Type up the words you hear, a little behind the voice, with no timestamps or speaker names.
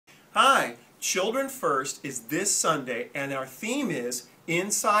Hi, Children First is this Sunday, and our theme is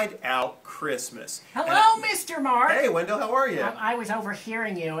Inside Out Christmas. Hello, Mr. Mark. Hey, Wendell, how are you? I was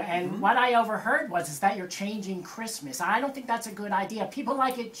overhearing you, and what I overheard was that you're changing Christmas. I don't think that's a good idea. People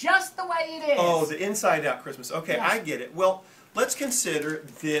like it just the way it is. Oh, the Inside Out Christmas. Okay, Yes. I get it. Well, let's consider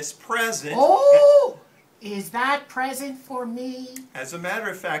this present. Oh, is that present for me? As a matter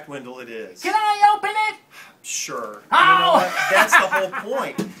of fact, Wendell, it is. Can I open it? Sure. Oh! You know what? That's the whole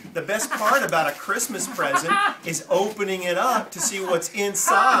point. The best part about a Christmas present is opening it up to see what's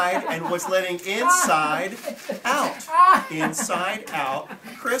inside and what's letting inside out. Inside Out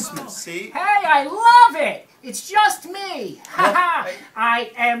Christmas. See? Hey, I love it. It's just me. Well,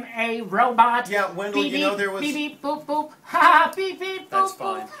 I am a robot. Yeah, Wendell, beep, you know beep, there was... beep, beep, boop, boop. Ha, beep, beep, boop, That's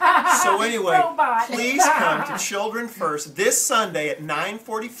boop. fine. So anyway, Robot. please come to Children First this Sunday at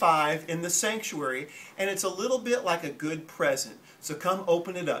 9:45 in the sanctuary, and it's a little bit like a good present. So come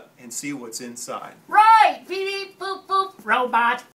open it up and see what's inside. Right. Beep, beep, boop, boop. Robot.